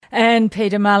And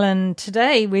Peter Mullen,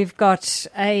 today we've got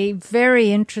a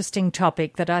very interesting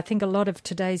topic that I think a lot of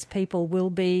today's people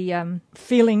will be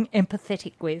feeling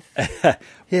empathetic with.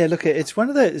 Yeah, look, it's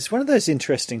one of those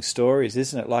interesting stories,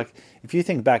 isn't it? Like, if you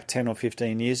think back 10 or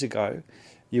 15 years ago,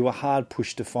 you were hard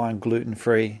pushed to find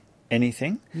gluten-free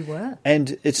anything. You were.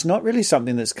 And it's not really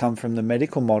something that's come from the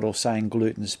medical model saying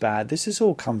gluten's bad. This has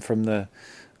all come from the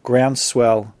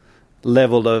groundswell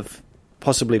level of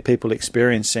possibly people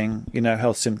experiencing,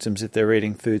 health symptoms if they're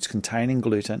eating foods containing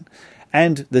gluten.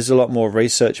 And there's a lot more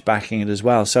research backing it as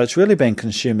well. So it's really been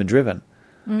consumer driven,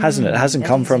 hasn't it? It hasn't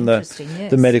come from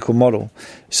the medical model.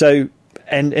 So,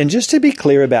 and just to be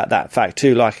clear about that fact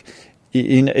too, like,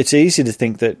 it's easy to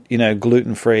think that,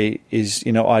 gluten-free is,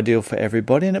 ideal for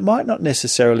everybody, and it might not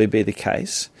necessarily be the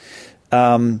case.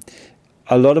 A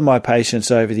lot of my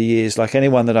patients over the years, like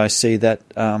anyone that I see that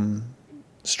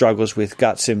struggles with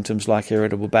gut symptoms like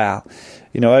irritable bowel,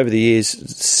 over the years,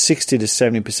 60 to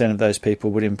 70% of those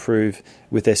people would improve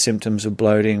with their symptoms of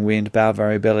bloating, wind, bowel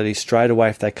variability straight away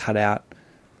if they cut out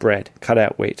bread, cut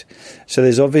out wheat. So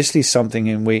there's obviously something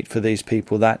in wheat for these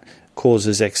people that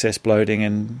causes excess bloating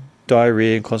and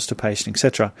diarrhea and constipation,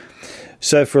 etc.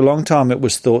 So for a long time it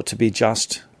was thought to be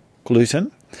just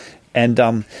gluten.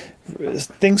 And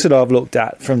things that I've looked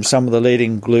at from some of the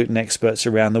leading gluten experts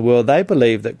around the world, they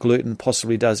believe that gluten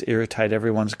possibly does irritate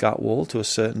everyone's gut wall to a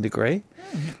certain degree,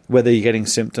 whether you're getting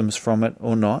symptoms from it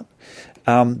or not.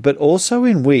 But also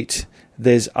in wheat,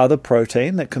 there's other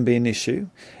protein that can be an issue.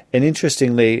 And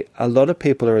interestingly, a lot of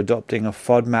people are adopting a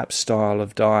FODMAP style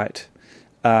of diet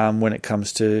when it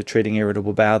comes to treating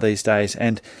irritable bowel these days.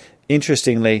 And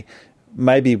interestingly,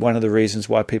 maybe one of the reasons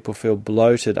why people feel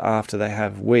bloated after they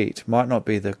have wheat might not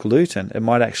be the gluten, it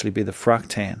might actually be the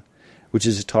fructan, which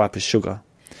is a type of sugar.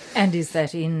 And is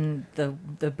that in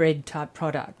the bread type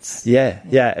products? Yeah.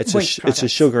 It's a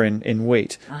sugar in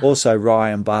wheat, also rye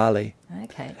and barley.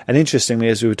 Okay. And interestingly,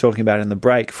 as we were talking about in the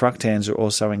break, fructans are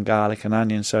also in garlic and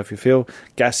onion. So if you feel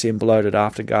gassy and bloated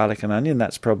after garlic and onion,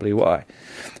 that's probably why.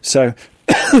 So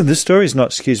the story is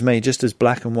not, just as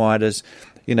black and white as,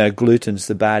 gluten's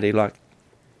the baddie. Like,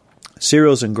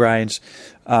 cereals and grains,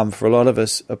 for a lot of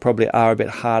us, are a bit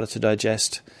harder to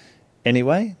digest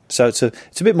anyway. So it's a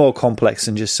bit more complex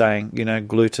than just saying,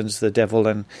 gluten's the devil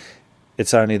and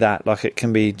it's only that. Like, it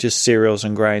can be just cereals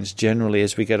and grains generally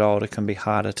as we get older can be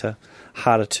harder to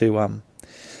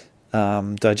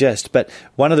digest. But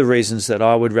one of the reasons that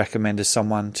I would recommend is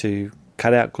someone to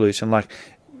cut out gluten, like,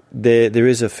 there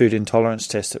is a food intolerance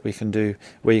test that we can do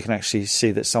where you can actually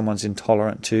see that someone's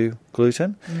intolerant to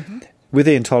gluten. Mm-hmm. With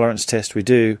the intolerance test we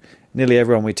do, nearly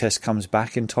everyone we test comes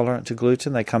back intolerant to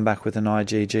gluten. They come back with an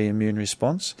IgG immune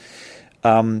response.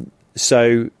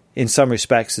 So in some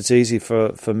respects, it's easy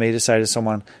for me to say to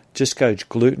someone, just go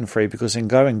gluten-free, because in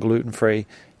going gluten-free,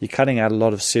 you're cutting out a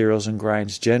lot of cereals and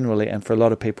grains generally, and for a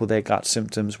lot of people, their gut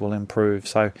symptoms will improve.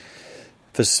 So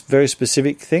for very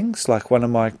specific things, like one of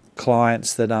my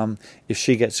clients that if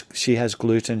she has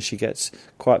gluten, she gets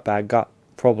quite bad gut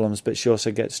problems, but she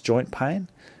also gets joint pain.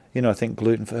 I think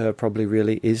gluten for her probably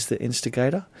really is the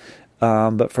instigator.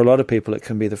 But for a lot of people, it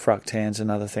can be the fructans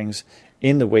and other things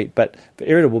in the wheat. But for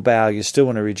irritable bowel, you still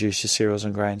want to reduce your cereals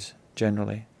and grains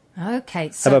generally.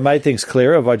 Okay. So have I made things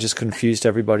clearer, or have I just confused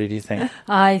everybody, do you think?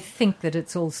 I think that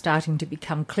it's all starting to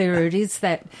become clearer. It is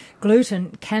that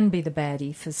gluten can be the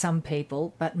baddie for some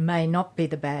people, but may not be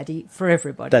the baddie for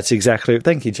everybody. That's exactly it.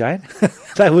 Thank you, Jane.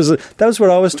 That was what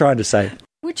I was trying to say.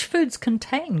 Which foods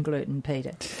contain gluten,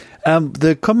 Peter?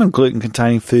 The common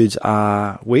gluten-containing foods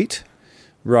are wheat,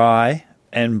 rye,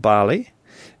 and barley,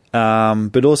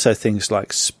 but also things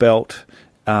like spelt,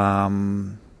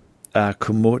 kamut,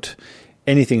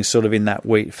 anything sort of in that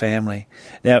wheat family.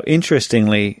 Now,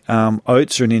 interestingly,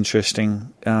 oats are an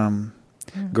interesting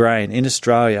grain. In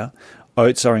Australia,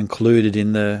 oats are included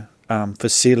in the for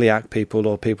celiac people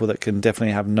or people that can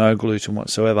definitely have no gluten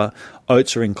whatsoever,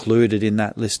 oats are included in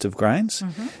that list of grains,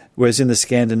 whereas in the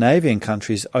Scandinavian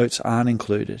countries, oats aren't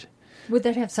included. Would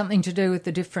that have something to do with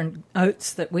the different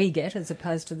oats that we get as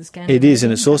opposed to the Scandinavian? It is,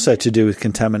 and it's also to do with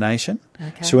contamination.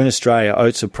 Okay. So in Australia,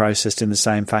 oats are processed in the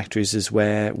same factories as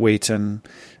where wheat and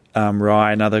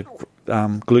rye and other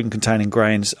gluten-containing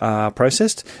grains are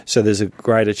processed, so there's a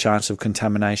greater chance of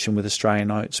contamination with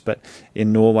Australian oats. But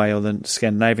in Norway or the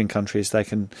Scandinavian countries, they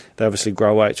obviously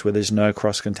grow oats where there's no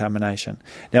cross-contamination.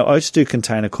 Now, oats do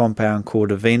contain a compound called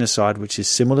avinoside, which is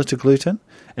similar to gluten,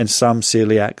 and some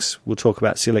celiacs, we'll talk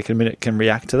about celiac in a minute, can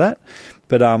react to that.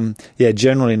 But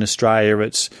generally in Australia,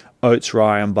 it's oats,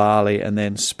 rye and barley, and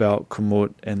then spelt,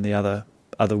 kamut, and the other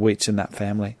wheats in that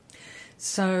family.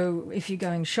 So if you're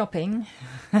going shopping,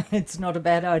 it's not a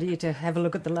bad idea to have a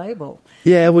look at the label.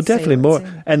 Yeah, well, definitely more.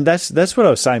 In. And that's what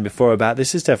I was saying before about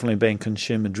this is definitely being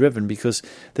consumer driven because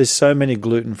there's so many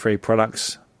gluten-free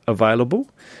products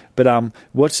available. But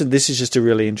this is just a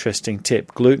really interesting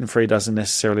tip. Gluten-free doesn't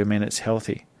necessarily mean it's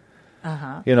healthy.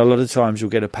 Uh-huh. You know, a lot of times you'll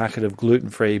get a packet of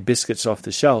gluten-free biscuits off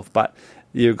the shelf, but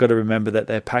you've got to remember that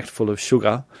they're packed full of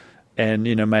sugar and,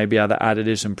 you know, maybe other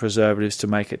additives and preservatives to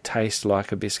make it taste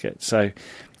like a biscuit. So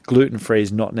gluten-free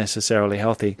is not necessarily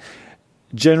healthy.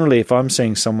 Generally, if I'm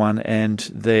seeing someone and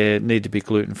they need to be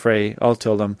gluten-free, I'll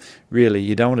tell them, really,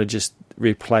 you don't want to just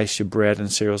replace your bread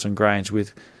and cereals and grains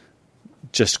with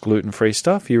just gluten-free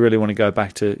stuff. You really want to go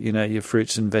back to, you know, your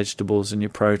fruits and vegetables and your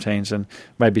proteins and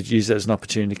maybe use that as an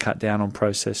opportunity to cut down on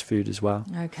processed food as well.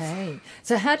 Okay.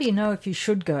 So how do you know if you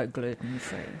should go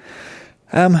gluten-free?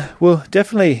 Well,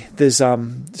 definitely there's,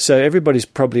 so everybody's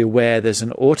probably aware there's an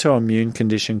autoimmune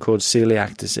condition called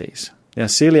celiac disease. Now,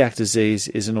 celiac disease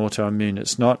is an autoimmune.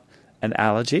 It's not an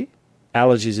allergy.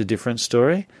 Allergy is a different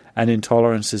story, and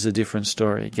intolerance is a different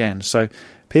story again. So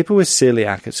people with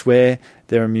celiac, it's where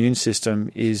their immune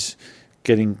system is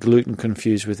getting gluten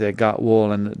confused with their gut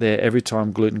wall, and every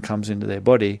time gluten comes into their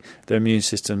body, their immune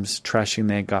system's trashing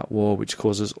their gut wall, which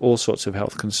causes all sorts of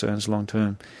health concerns long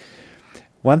term.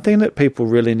 One thing that people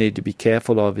really need to be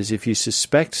careful of is if you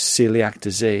suspect celiac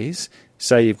disease,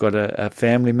 say you've got a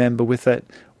family member with it,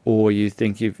 or you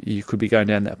think you could be going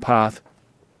down that path,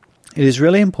 it is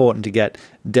really important to get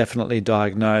definitely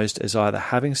diagnosed as either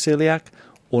having celiac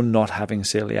or not having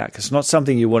celiac. It's not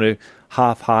something you want to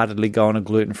half-heartedly go on a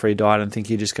gluten-free diet and think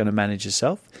you're just going to manage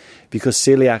yourself, because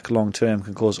celiac long-term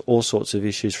can cause all sorts of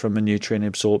issues from a nutrient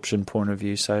absorption point of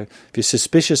view. So if you're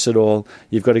suspicious at all,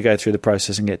 you've got to go through the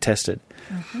process and get tested.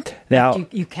 Mm-hmm. Now,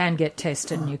 you can get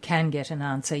tested and you can get an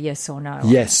answer, yes or no.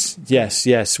 Yes.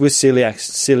 With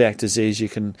celiac disease, you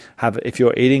can have, if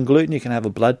you're eating gluten, you can have a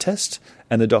blood test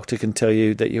and the doctor can tell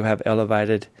you that you have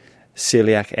elevated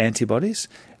celiac antibodies.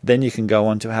 Then you can go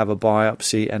on to have a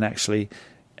biopsy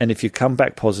and if you come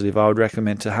back positive, I would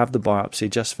recommend to have the biopsy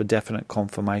just for definite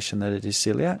confirmation that it is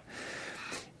celiac.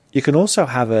 You can also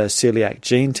have a celiac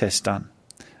gene test done.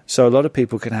 So a lot of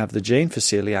people can have the gene for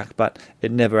celiac, but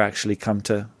it never actually come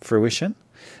to fruition.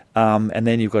 And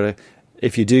then you've got to,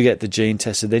 if you do get the gene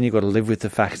tested, then you've got to live with the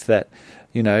fact that,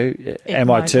 you know, am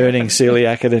I turning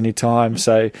celiac at any time?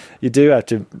 So you do have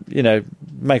to, you know,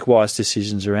 make wise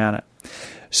decisions around it.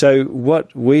 So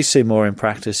what we see more in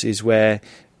practice is where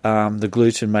the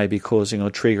gluten may be causing or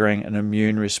triggering an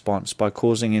immune response by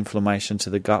causing inflammation to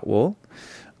the gut wall.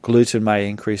 Gluten may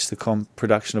increase the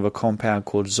production of a compound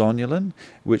called zonulin,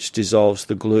 which dissolves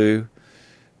the glue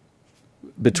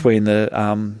between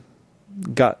the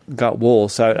gut wall,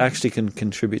 so it actually can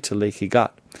contribute to leaky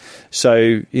gut.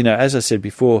 So, you know, as I said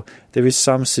before, there is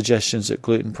some suggestions that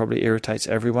gluten probably irritates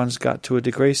everyone's gut to a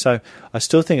degree, so I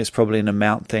still think it's probably an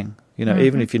amount thing. You know,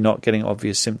 even if you're not getting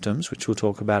obvious symptoms, which we'll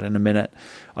talk about in a minute,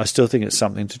 I still think it's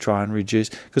something to try and reduce.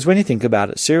 Because when you think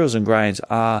about it, cereals and grains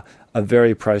are a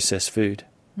very processed food.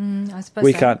 I suppose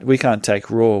we can't take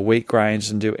raw wheat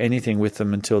grains and do anything with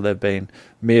them until they've been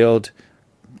milled,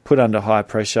 put under high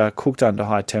pressure, cooked under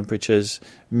high temperatures,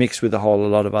 mixed with a whole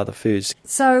lot of other foods.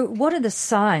 So what are the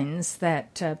signs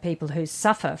that people who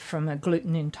suffer from a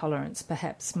gluten intolerance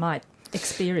perhaps might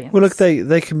experience? Well, look,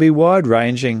 they can be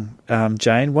wide-ranging,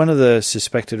 Jane. One of the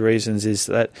suspected reasons is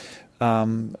that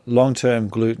long-term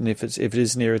gluten, if it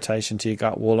is an irritation to your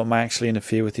gut wall, it may actually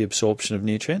interfere with the absorption of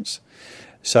nutrients.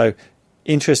 So,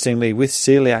 interestingly, with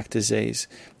celiac disease,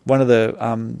 one of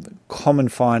the common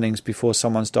findings before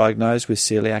someone's diagnosed with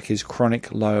celiac is chronic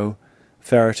low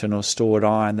ferritin or stored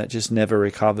iron that just never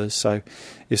recovers. So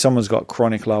if someone's got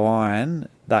chronic low iron,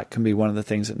 that can be one of the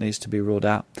things that needs to be ruled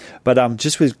out. But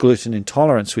just with gluten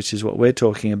intolerance, which is what we're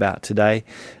talking about today,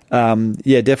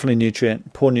 definitely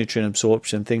poor nutrient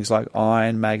absorption, things like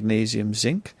iron, magnesium,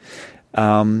 zinc.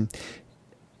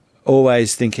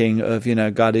 Always thinking of, you know,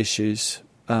 gut issues,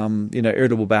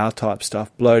 irritable bowel type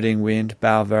stuff, bloating, wind,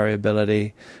 bowel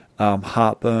variability,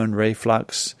 heartburn,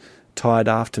 reflux, tired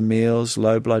after meals,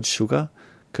 low blood sugar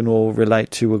can all relate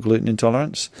to a gluten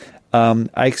intolerance.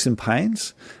 Aches and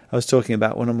pains. I was talking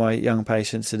about one of my young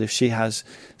patients that if she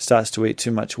starts to eat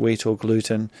too much wheat or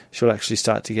gluten, she'll actually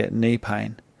start to get knee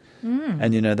pain.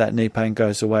 And, you know, that knee pain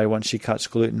goes away once she cuts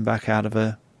gluten back out of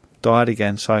her diet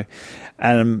again. So,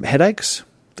 and headaches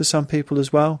for some people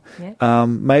as well. Yeah.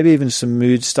 Maybe even some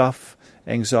mood stuff,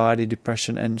 anxiety,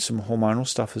 depression, and some hormonal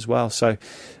stuff as well. So,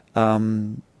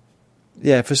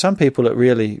 for some people it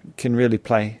really can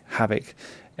play havoc.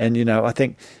 And, you know, I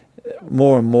think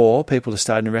more and more people are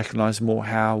starting to recognise more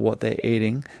how what they're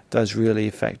eating does really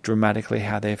affect dramatically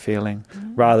how they're feeling,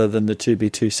 rather than the two be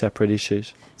two separate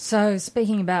issues. So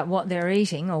speaking about what they're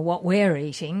eating or what we're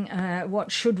eating,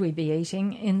 what should we be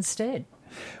eating instead?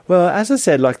 Well, as I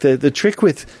said, like the trick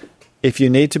with, if you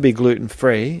need to be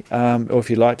gluten-free, or if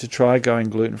you like to try going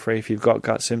gluten-free if you've got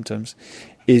gut symptoms,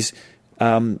 is,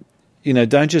 don't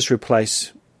just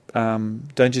replace,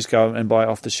 don't just go and buy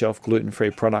off-the-shelf gluten-free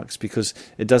products, because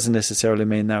it doesn't necessarily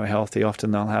mean they're healthy.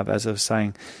 Often they'll have, as I was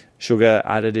saying, sugar,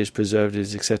 additives,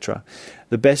 preservatives, etc.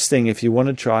 The best thing, if you want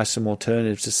to try some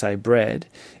alternatives to, say, bread,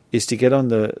 is to get on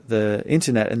the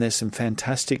internet, and there's some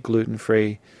fantastic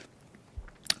gluten-free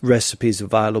recipes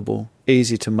available,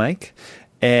 easy to make,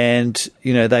 and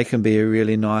they can be a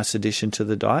really nice addition to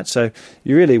the diet. So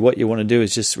what you want to do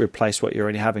is just replace what you're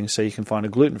already having. So you can find a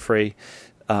gluten-free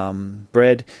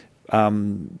bread.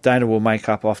 Dana will make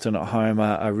up often at home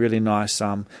a really nice,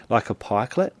 like a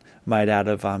pikelet made out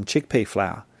of chickpea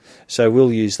flour. So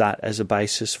we'll use that as a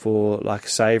basis for like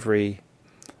savoury,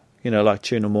 like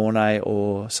tuna mornay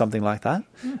or something like that.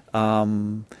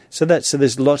 So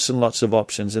there's lots and lots of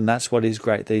options, and that's what is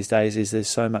great these days, is there's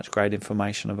so much great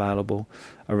information available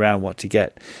around what to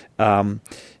get. And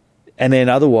then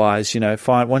otherwise,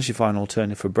 once you find an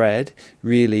alternative for bread,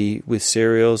 really with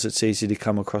cereals, it's easy to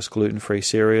come across gluten-free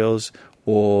cereals,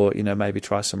 or maybe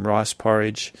try some rice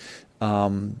porridge.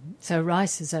 So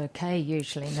rice is okay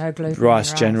usually, no gluten.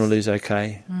 Rice generally is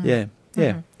okay.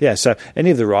 Yeah. So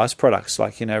any of the rice products,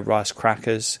 like rice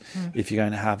crackers, if you're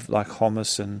going to have like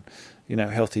hummus and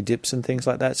healthy dips and things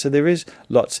like that. So there is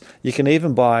lots. You can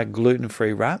even buy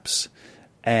gluten-free wraps,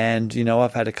 and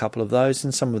I've had a couple of those,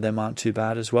 and some of them aren't too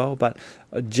bad as well. But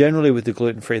generally with the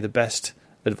gluten-free, the best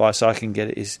advice I can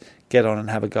get is get on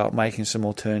and have a go at making some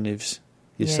alternatives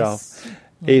yourself. Yes.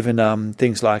 Yeah. Even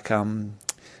things like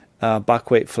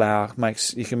buckwheat flour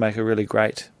you can make a really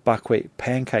great buckwheat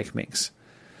pancake mix.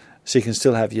 So you can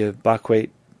still have your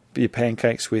buckwheat, your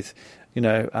pancakes with,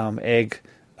 egg,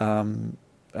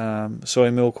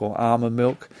 soy milk or almond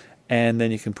milk, and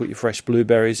then you can put your fresh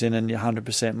blueberries in and your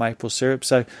 100% maple syrup.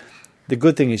 So the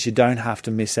good thing is you don't have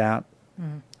to miss out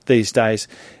these days.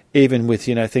 Even with,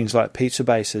 things like pizza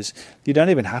bases, you don't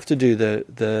even have to do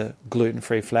the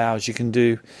gluten-free flours. You can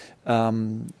do,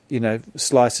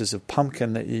 slices of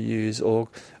pumpkin that you use, or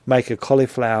make a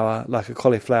cauliflower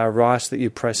rice that you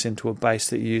press into a base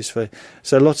that you use for.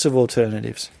 So lots of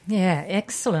alternatives. Yeah,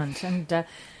 excellent. And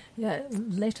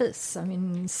lettuce. I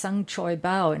mean, sung choi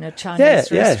bao in a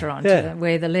Chinese restaurant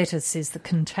where the lettuce is the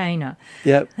container.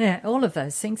 Yep. Yeah, all of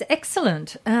those things.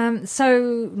 Excellent.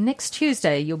 So next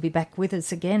Tuesday you'll be back with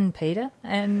us again, Peter.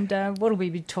 And what will we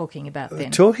be talking about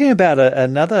then? Talking about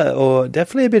another, or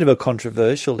definitely a bit of a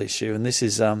controversial issue, and this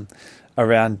is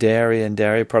around dairy and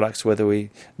dairy products, whether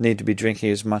we need to be drinking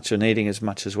as much and eating as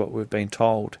much as what we've been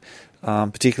told,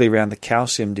 particularly around the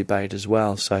calcium debate as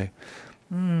well. So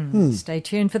stay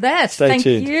tuned for that. Thank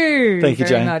you. Thank you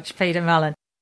very much, Peter Mullen.